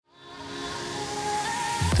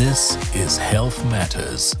This is Health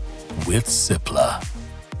Matters with Cipla.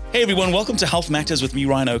 Hey everyone, welcome to Health Matters with me,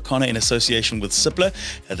 Ryan O'Connor, in association with Cipla.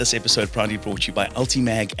 This episode proudly brought to you by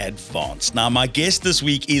Ultimag Advanced. Now, my guest this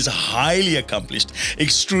week is a highly accomplished,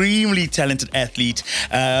 extremely talented athlete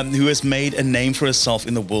who has made a name for herself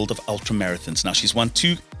in the world of ultramarathons. Now, she's won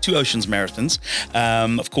two Oceans Marathons.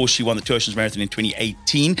 Of course, she won the Two Oceans Marathon in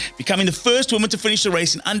 2018, becoming the first woman to finish the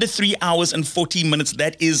race in under 3 hours and 40 minutes.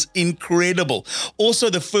 That is incredible. Also,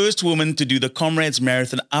 the first woman to do the Comrades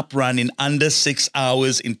Marathon up run in under 6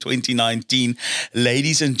 hours in 2019.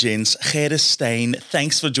 Ladies and gents, Gerda Steyn,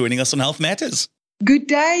 thanks for joining us on Health Matters. Good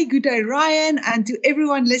day, Ryan, and to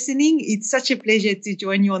everyone listening. It's such a pleasure to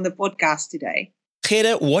join you on the podcast today.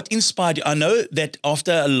 Gerda, what inspired you? I know that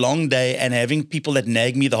after a long day and having people that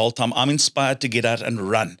nag me the whole time, I'm inspired to get out and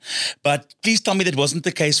run. But please tell me that wasn't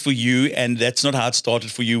the case for you, and that's not how it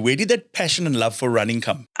started for you. Where did that passion and love for running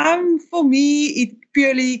come? For me, it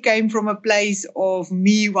purely came from a place of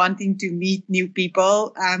me wanting to meet new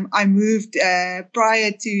people. I moved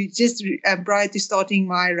prior to starting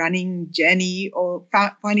my running journey or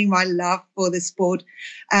finding my love for the sport.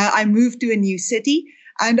 I moved to a new city.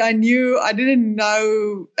 And I didn't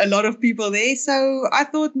know a lot of people there. So I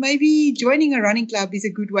thought maybe joining a running club is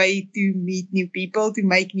a good way to meet new people, to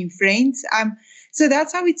make new friends. So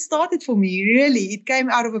that's how it started for me, really. It came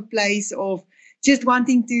out of a place of just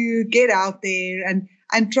wanting to get out there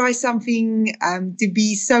and try something, to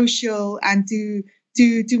be social and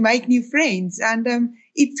to make new friends. And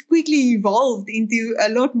it's quickly evolved into a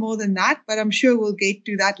lot more than that, but I'm sure we'll get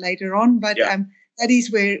to that later on. But that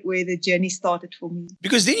is where the journey started for me.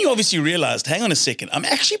 Because then you obviously realized, hang on a second, I'm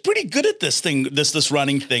actually pretty good at this thing, this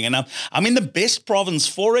running thing. And I'm in the best province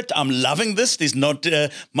for it. I'm loving this. There's not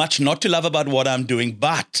much not to love about what I'm doing.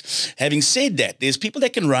 But having said that, there's people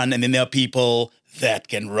that can run and then there are people that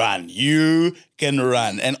can run. You can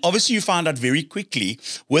run. And obviously you found out very quickly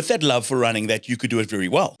with that love for running that you could do it very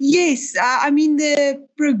well. Yes. The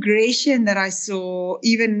progression that I saw,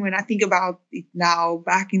 even when I think about it now,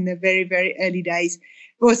 back in the very, very early days,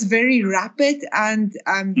 was very rapid and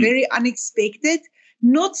very unexpected.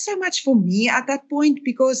 Not so much for me at that point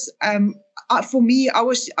because for me, I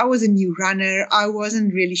was a new runner. I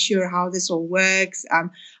wasn't really sure how this all works.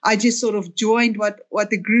 I just sort of joined what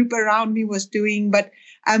the group around me was doing. But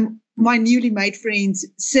my newly made friends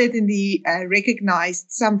certainly recognized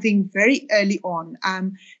something very early on.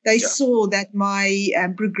 They saw that my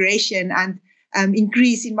progression and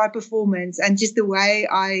increase in my performance and just the way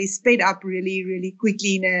I sped up really, really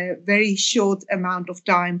quickly in a very short amount of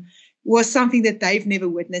time was something that they've never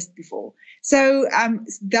witnessed before. So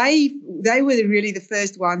they were really the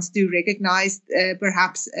first ones to recognize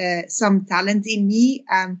perhaps some talent in me,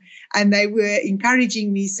 and they were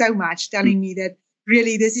encouraging me so much, telling me that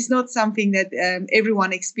really this is not something that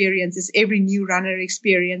everyone experiences, every new runner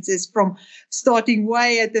experiences, from starting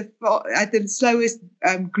way at the slowest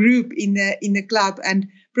group in the club and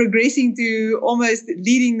progressing to almost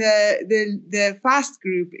leading the fast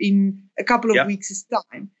group in a couple of weeks'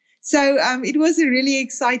 time. So it was a really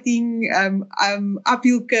exciting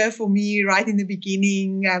uphill curve for me right in the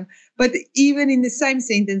beginning. But even in the same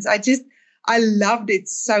sentence, I loved it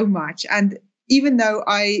so much. And even though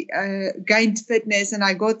I gained fitness and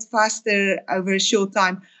I got faster over a short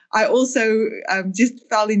time, I also just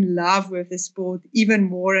fell in love with the sport even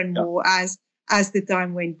more and more as the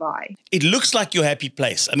time went by. It looks like your happy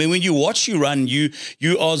place. I mean, when you watch you run, you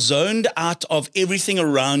are zoned out of everything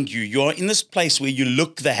around you. You're in this place where you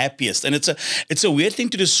look the happiest. And it's a weird thing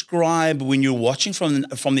to describe when you're watching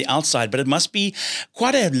from the outside, but it must be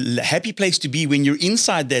quite a happy place to be when you're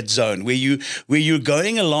inside that zone, where you're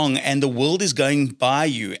going along and the world is going by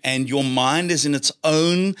you and your mind is in its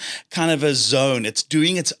own kind of a zone. It's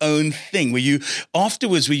doing its own thing, where you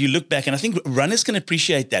look back, and I think runners can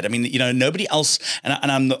appreciate that. I mean, nobody else,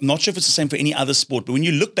 and I'm not sure if it's the same for any other sport, but when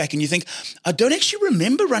you look back and you think, I don't actually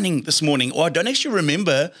remember running this morning, or I don't actually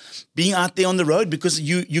remember being out there on the road, because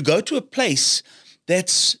you go to a place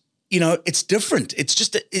that's, it's different. It's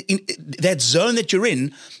just that zone that you're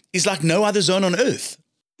in is like no other zone on earth.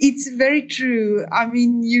 It's very true. I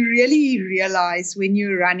mean, you really realize when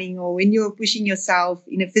you're running or when you're pushing yourself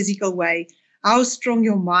in a physical way, how strong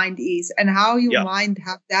your mind is and how your mind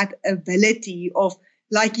have that ability of,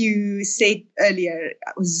 like you said earlier,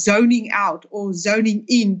 zoning out or zoning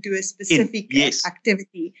into a specific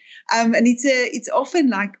activity. And it's often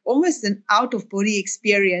like almost an out-of-body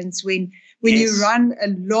experience when you run a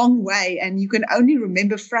long way and you can only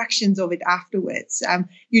remember fractions of it afterwards.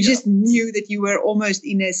 You just knew that you were almost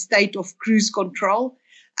in a state of cruise control.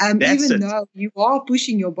 Even though you are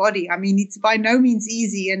pushing your body. I mean, it's by no means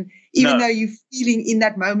easy. And even though you're feeling in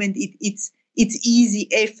that moment, it's easy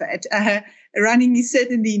effort. Running is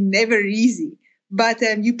certainly never easy, but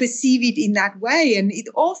you perceive it in that way. And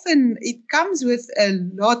it comes with a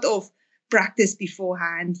lot of practice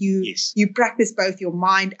beforehand. You practice both your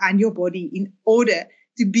mind and your body in order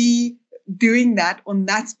to be doing that on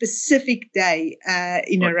that specific day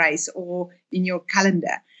in a race or in your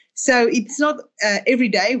calendar. So it's not every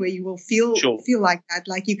day where you will feel like that.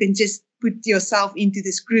 Like you can just put yourself into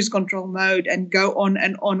this cruise control mode and go on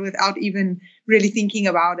and on without even really thinking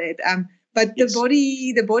about it. But the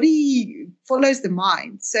body follows the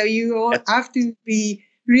mind. So you have to be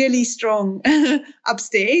really strong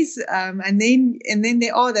upstairs. And then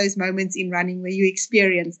there are those moments in running where you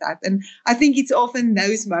experience that. And I think it's often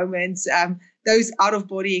those moments, those out of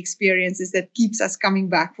body experiences that keeps us coming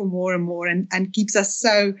back for more and more and keeps us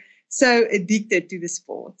so addicted to the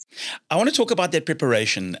sport. I want to talk about that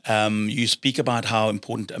preparation. You speak about how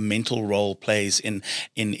important a mental role plays in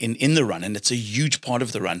the run, and it's a huge part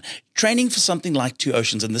of the run. Training for something like Two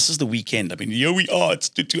Oceans, and this is the weekend. I mean, here we are, it's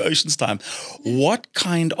Two Oceans time. What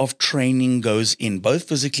kind of training goes in, both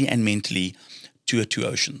physically and mentally, to a Two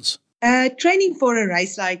Oceans? Training for a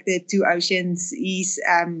race like the Two Oceans is,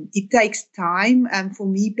 it takes time. For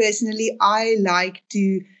me personally, I like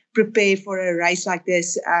to prepare for a race like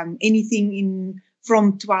this. Anything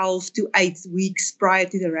from 12 to 8 weeks prior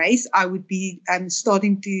to the race, I would be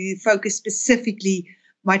starting to focus specifically.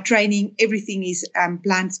 My training, everything is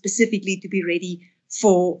planned specifically to be ready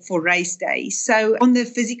for race day. So on the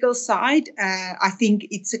physical side, I think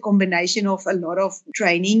it's a combination of a lot of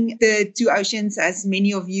training. The Two Oceans, as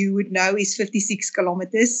many of you would know, is 56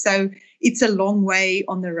 kilometers. So it's a long way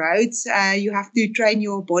on the roads. You have to train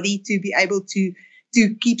your body to be able to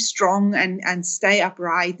keep strong and stay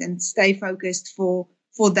upright and stay focused for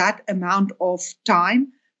that amount of time.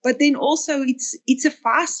 But then also it's a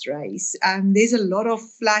fast race. There's a lot of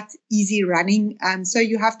flat, easy running. So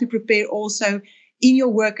you have to prepare also in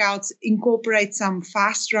your workouts, incorporate some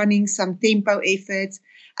fast running, some tempo efforts.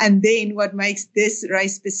 And then what makes this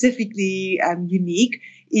race specifically unique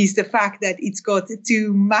is the fact that it's got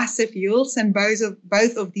two massive hills, and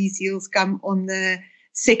both of these hills come on the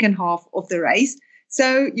second half of the race.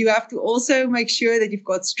 So you have to also make sure that you've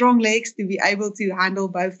got strong legs to be able to handle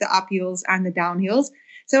both the uphills and the downhills.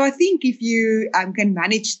 So I think if you can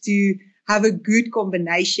manage to have a good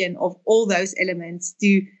combination of all those elements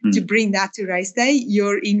to bring that to race day,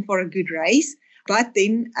 you're in for a good race. But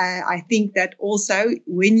then I think that also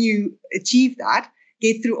when you achieve that,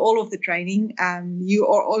 get through all of the training, you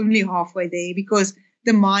are only halfway there, because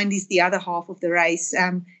the mind is the other half of the race.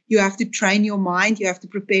 You have to train your mind. You have to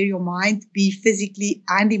prepare your mind, be physically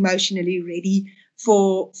and emotionally ready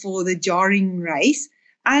for the jarring race.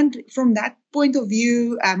 And from that point of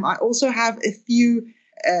view, I also have a few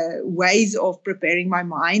ways of preparing my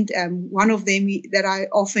mind. One of them that I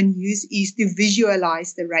often use is to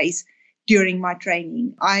visualize the race during my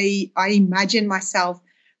training. I imagine myself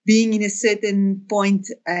being in a certain point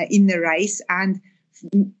in the race and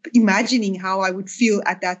imagining how I would feel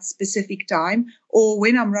at that specific time, or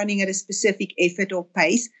when I'm running at a specific effort or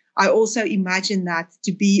pace. I also imagine that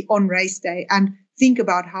to be on race day and think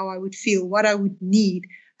about how I would feel, what I would need,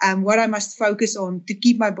 what I must focus on to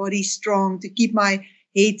keep my body strong, to keep my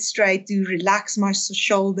head straight, to relax my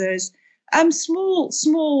shoulders.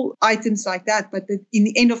 Small items like that, but in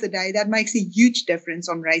the end of the day, that makes a huge difference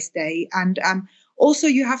on race day. And also,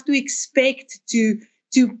 you have to expect to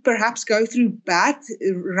perhaps go through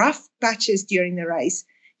rough patches during the race.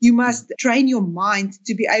 You must train your mind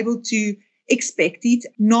to be able to expect it,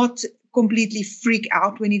 not completely freak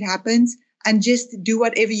out when it happens, and just do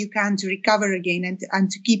whatever you can to recover again and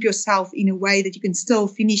to keep yourself in a way that you can still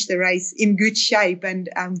finish the race in good shape and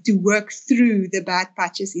to work through the bad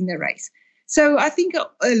patches in the race. So I think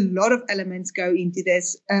a lot of elements go into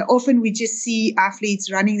this. Often we just see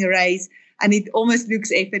athletes running the race and it almost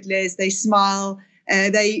looks effortless. They smile,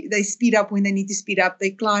 they speed up when they need to speed up, they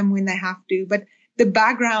climb when they have to. But the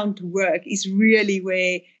background work is really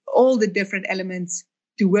where all the different elements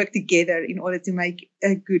to work together in order to make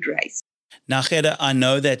a good race. Now, Gerda, I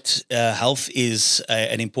know that health is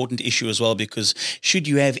an important issue as well, because should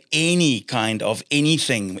you have any kind of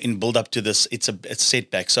anything in build up to this, it's a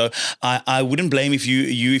setback. So I wouldn't blame if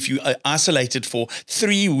you isolated for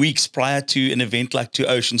 3 weeks prior to an event like Two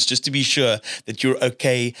Oceans, just to be sure that you're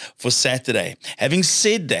okay for Saturday. Having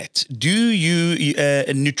said that, do you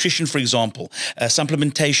nutrition, for example,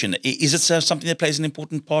 supplementation, is it something that plays an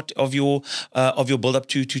important part of your build up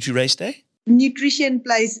to race day? nutrition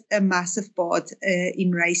plays a massive part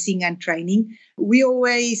in racing and training. We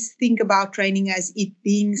always think about training as it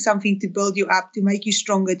being something to build you up, to make you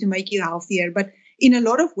stronger, to make you healthier. But in a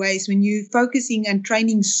lot of ways, when you're focusing and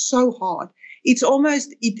training so hard, it's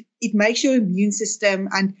almost, it makes your immune system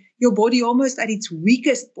and your body almost at its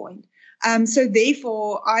weakest point. So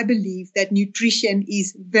therefore, I believe that nutrition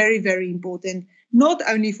is very, very important, not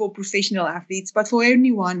only for professional athletes, but for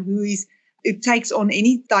anyone who it takes on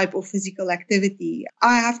any type of physical activity.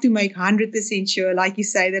 I have to make 100% sure, like you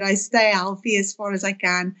say, that I stay healthy as far as I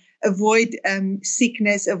can, avoid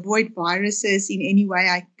sickness, avoid viruses in any way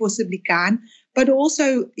I possibly can. But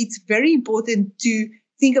also, it's very important to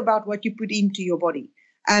think about what you put into your body.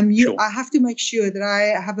 Sure. I have to make sure that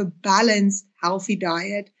I have a balanced, healthy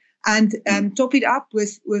diet and top it up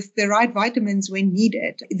with the right vitamins when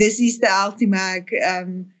needed. This is the Ultimag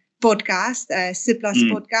podcast, SIP+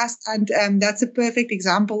 podcast. And that's a perfect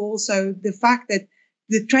example also. The fact that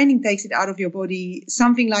the training takes it out of your body,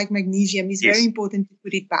 something like magnesium is very important to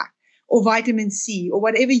put it back, or vitamin C, or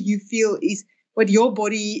whatever you feel is what your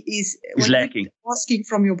body is lacking, asking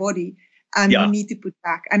from your body. You need to put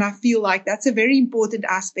back. And I feel like that's a very important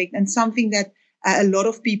aspect and something that a lot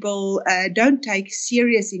of people don't take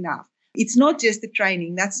serious enough. It's not just the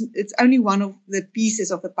training. It's only one of the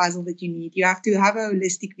pieces of the puzzle that you need. You have to have a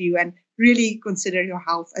holistic view and really consider your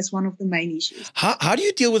health as one of the main issues. How do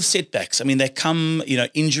you deal with setbacks? I mean, they come,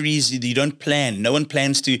 injuries you don't plan. No one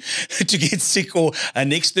plans to get sick, or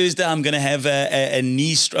next Thursday I'm going to have a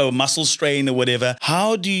knee or muscle strain or whatever.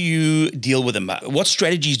 How do you deal with them? What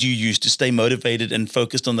strategies do you use to stay motivated and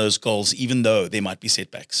focused on those goals, even though there might be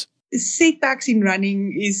setbacks? Setbacks in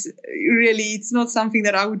running is really, it's not something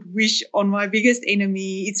that I would wish on my biggest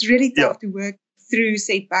enemy. It's really tough to work through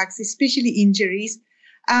setbacks, especially injuries.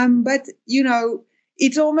 But,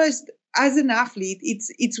 it's almost, as an athlete,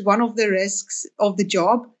 it's one of the risks of the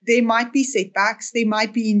job. There might be setbacks, there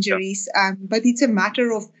might be injuries, but it's a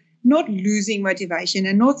matter of not losing motivation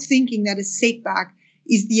and not thinking that a setback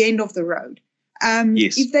is the end of the road.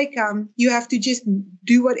 If they come, you have to just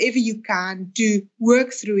do whatever you can to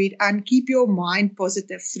work through it and keep your mind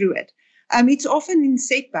positive through it. It's often in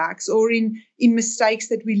setbacks or in mistakes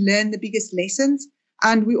that we learn the biggest lessons,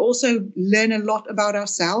 and we also learn a lot about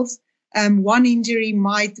ourselves. One injury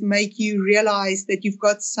might make you realize that you've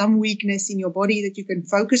got some weakness in your body that you can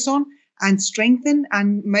focus on and strengthen,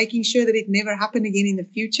 and making sure that it never happen again in the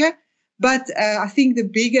future. But I think the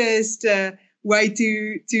biggest way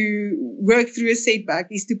to work through a setback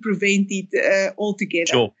is to prevent it altogether.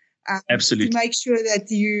 Sure, absolutely. To make sure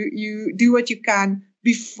that you do what you can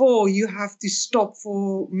before you have to stop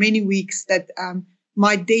for many weeks that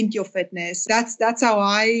might dent your fitness. That's how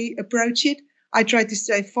I approach it. I try to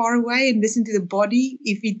stay far away and listen to the body.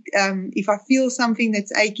 If I feel something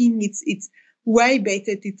that's aching, it's way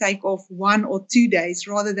better to take off 1 or 2 days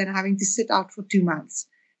rather than having to sit out for 2 months.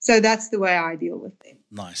 So that's the way I deal with them.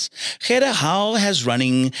 Nice. Gerda, how has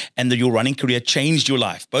running and your running career changed your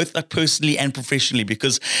life, both personally and professionally?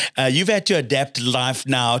 Because you've had to adapt life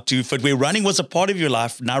now to fit where running was a part of your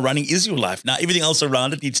life. Now running is your life. Now everything else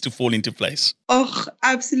around it needs to fall into place. Oh,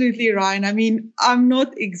 absolutely, Ryan. I mean, I'm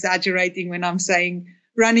not exaggerating when I'm saying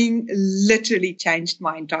running literally changed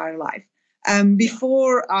my entire life.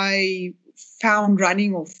 Before I found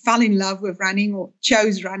running or fell in love with running or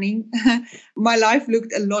chose running, my life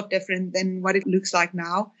looked a lot different than what it looks like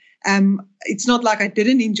now. It's not like I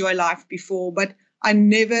didn't enjoy life before, but I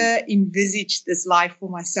never envisaged this life for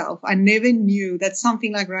myself. I never knew that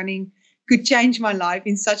something like running could change my life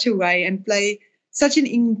in such a way and play such an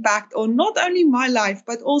impact on not only my life,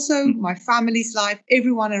 but also my family's life,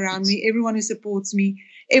 everyone around me, everyone who supports me,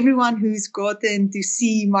 everyone who's gotten to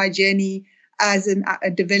see my journey as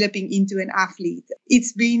developing into an athlete.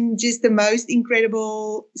 It's been just the most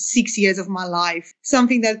incredible 6 years of my life,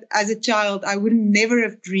 something that as a child I would never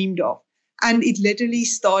have dreamed of. And it literally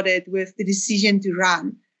started with the decision to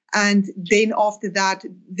run. And then after that,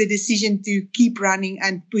 the decision to keep running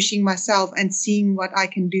and pushing myself and seeing what I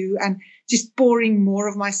can do and just pouring more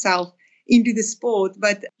of myself into the sport,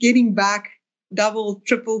 but getting back double,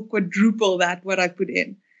 triple, quadruple that what I put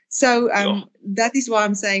in. So that is why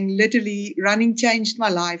I'm saying literally running changed my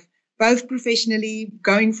life, both professionally,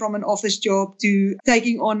 going from an office job to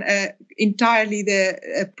taking on entirely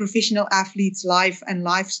the professional athlete's life and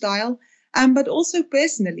lifestyle. But also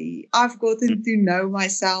personally, I've gotten to know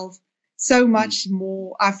myself so much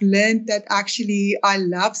more. I've learned that actually I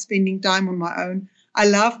love spending time on my own. I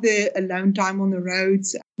love the alone time on the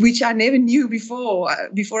roads, which I never knew before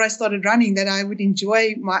I started running, that I would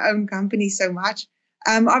enjoy my own company so much.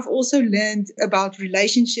 I've also learned about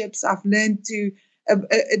relationships. I've learned to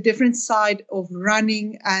a different side of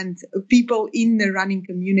running and people in the running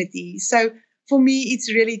community. So for me,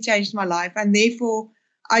 it's really changed my life. And therefore,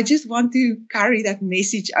 I just want to carry that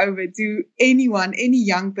message over to anyone, any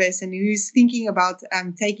young person who's thinking about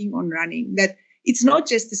taking on running, that it's not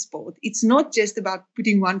just a sport. It's not just about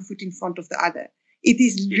putting one foot in front of the other. It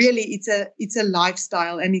is really, it's a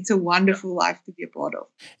lifestyle, and it's a wonderful life to be a part of.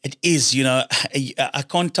 It is, I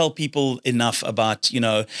can't tell people enough about,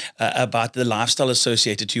 about the lifestyle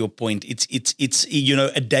associated to your point. It's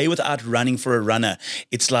a day without running for a runner,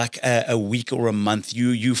 it's like a week or a month.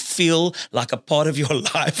 You feel like a part of your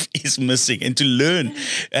life is missing. And to learn,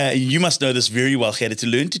 you must know this very well, Gerda, to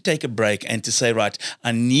learn to take a break and to say, right,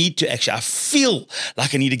 I feel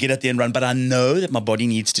like I need to get out there and run, but I know that my body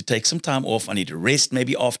needs to take some time off. I need to rest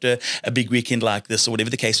maybe after a big weekend like this or whatever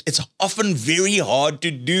the case. It's often very hard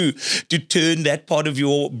to do, to turn that part of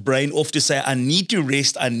your brain off, to say, I need to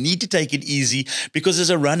rest, I need to take it easy, because as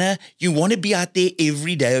a runner, you want to be out there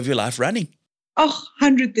every day of your life running. Oh,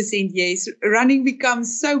 100% yes. Running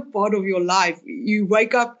becomes so part of your life. You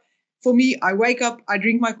wake up. For me, I wake up, I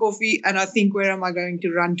drink my coffee, and I think, where am I going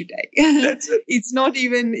to run today? It's not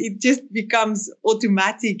even, it just becomes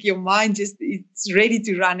automatic. Your mind it's ready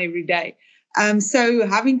to run every day. So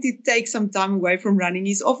having to take some time away from running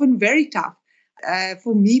is often very tough.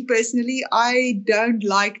 For me personally, I don't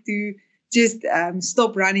like to just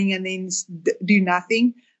stop running and then do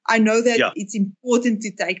nothing. I know that it's important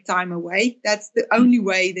to take time away. That's the only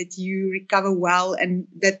way that you recover well, and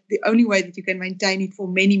that the only way that you can maintain it for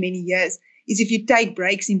many, many years is if you take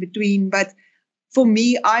breaks in between. But for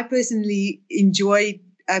me, I personally enjoy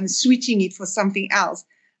switching it for something else,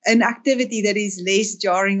 an activity that is less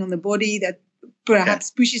jarring on the body, that perhaps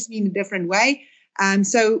pushes me in a different way.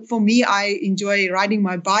 So for me, I enjoy riding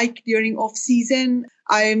my bike during off season.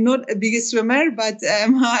 I am not a bigger swimmer, but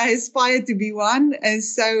I aspire to be one. And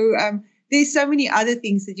so there's so many other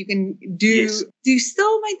things that you can do to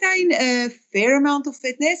still maintain a fair amount of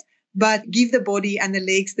fitness, but give the body and the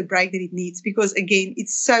legs the break that it needs. Because again,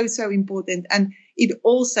 it's so, so important. And it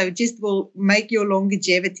also just will make your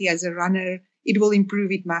longevity as a runner. It will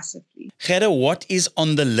improve it massively. Gerda, what is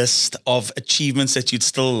on the list of achievements that you'd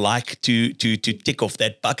still like to tick off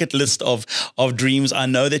that bucket list of dreams? I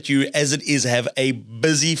know that you, as it is, have a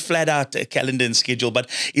busy, flat-out calendar and schedule, but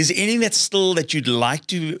is there anything that you'd like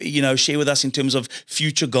to, share with us in terms of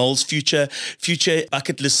future goals, future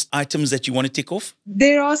bucket list items that you want to tick off?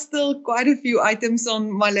 There are still quite a few items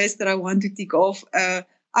on my list that I want to tick off.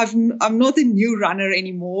 I'm not a new runner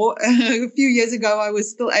anymore. A few years ago, I was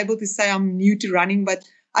still able to say I'm new to running, but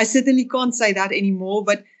I certainly can't say that anymore.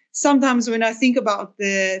 But sometimes when I think about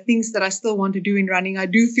the things that I still want to do in running, I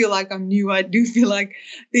do feel like I'm new. I do feel like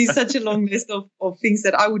there's such a long list of things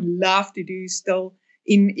that I would love to do still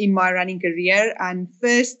in my running career. And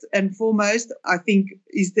first and foremost, I think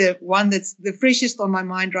is the one that's the freshest on my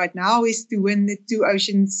mind right now, is to win the Two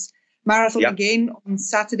Oceans Marathon again on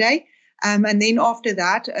Saturday. And then after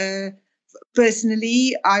that,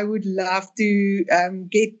 personally, I would love to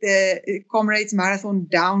get the Comrades Marathon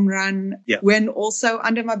down run win also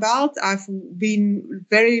under my belt. I've been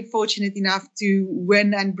very fortunate enough to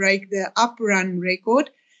win and break the up run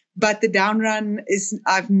record, but the down run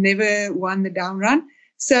I've never won the down run.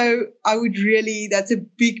 So I would that's a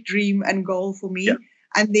big dream and goal for me. Yeah.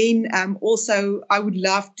 And then also I would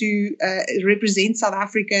love to represent South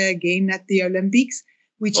Africa again at the Olympics,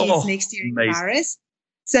 which is next year in Paris.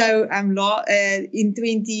 So in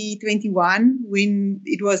 2021, when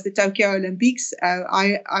it was the Tokyo Olympics,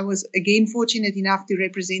 I was again fortunate enough to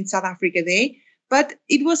represent South Africa there. But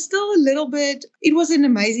it was still it was an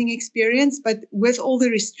amazing experience, but with all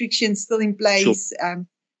the restrictions still in place,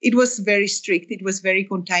 it was very strict. It was very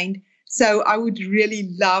contained. So I would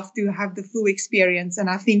really love to have the full experience. And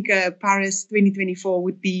I think Paris 2024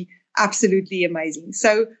 would be absolutely amazing.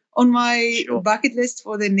 So on my bucket list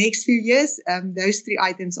for the next few years, those three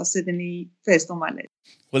items are certainly first on my list.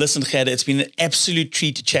 Well, listen, Gerda, it's been an absolute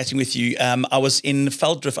treat chatting with you. I was in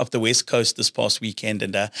Veldrift up the West Coast this past weekend,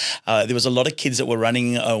 and there was a lot of kids that were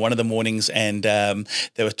running one of the mornings, and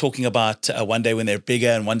they were talking about one day when they're bigger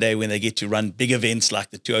and one day when they get to run big events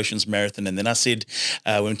like the Two Oceans Marathon. And then I said,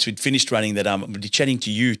 when we'd finished running, that I'm going to be chatting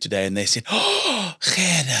to you today. And they said, oh,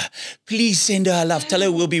 Gerda, please send her love. Tell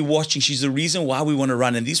her we'll be watching. She's the reason why we want to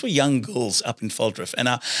run. And these these were young girls up in Valdrift. And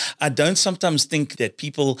I don't sometimes think that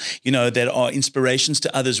people, that are inspirations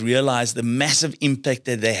to others realize the massive impact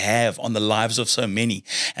that they have on the lives of so many.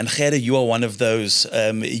 And Gerda, you are one of those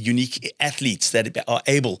unique athletes that are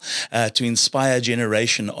able to inspire a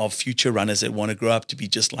generation of future runners that want to grow up to be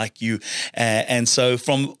just like you. And so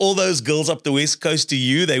from all those girls up the West Coast to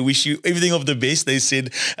you, they wish you everything of the best. They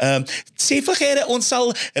said, sê vir Gerda, ons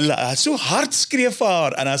sal so hard skree vir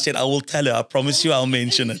haar. And I said, I will tell her, I promise you I'll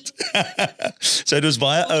mention it. So it was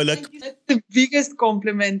baie oulik. That's the biggest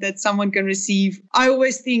compliment that someone can receive. I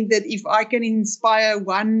always think that if I can inspire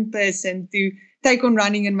one person to take on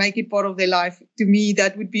running and make it part of their life, to me,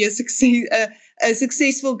 that would be a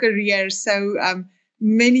successful career. So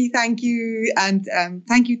many thank you, and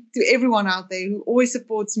thank you to everyone out there who always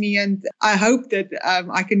supports me. And I hope that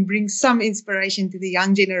I can bring some inspiration to the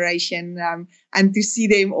young generation and to see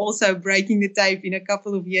them also breaking the tape in a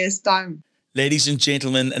couple of years' time. Ladies and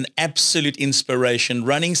gentlemen, an absolute inspiration,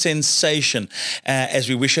 running sensation, as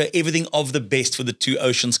we wish her everything of the best for the Two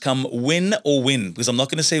Oceans, come win or win, because I'm not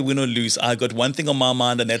going to say win or lose. I got one thing on my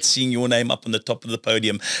mind, and that's seeing your name up on the top of the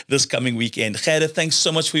podium this coming weekend. Gerda, thanks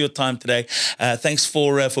so much for your time today. Thanks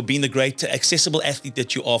for being the great accessible athlete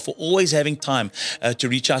that you are, for always having time to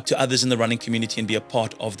reach out to others in the running community and be a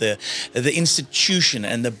part of the institution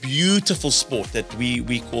and the beautiful sport that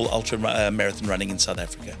we call ultra marathon running in South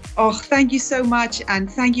Africa. Oh, thank you so much, and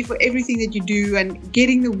thank you for everything that you do and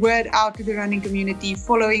getting the word out to the running community,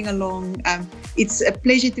 following along. It's a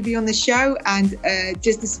pleasure to be on the show, and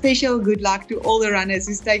just a special good luck to all the runners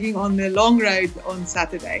who's taking on the long road on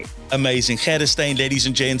Saturday. Amazing. Gerda Steyn, ladies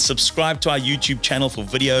and gents, subscribe to our YouTube channel for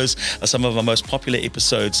videos of some of our most popular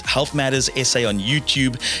episodes. Health Matters SA on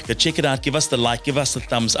YouTube. Go check it out. Give us the like. Give us the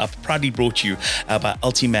thumbs up. Proudly brought to you by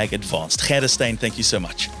Ultimag Advanced. Gerda Steyn, thank you so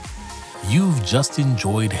much. You've just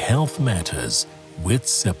enjoyed Health Matters with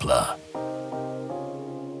Cipla.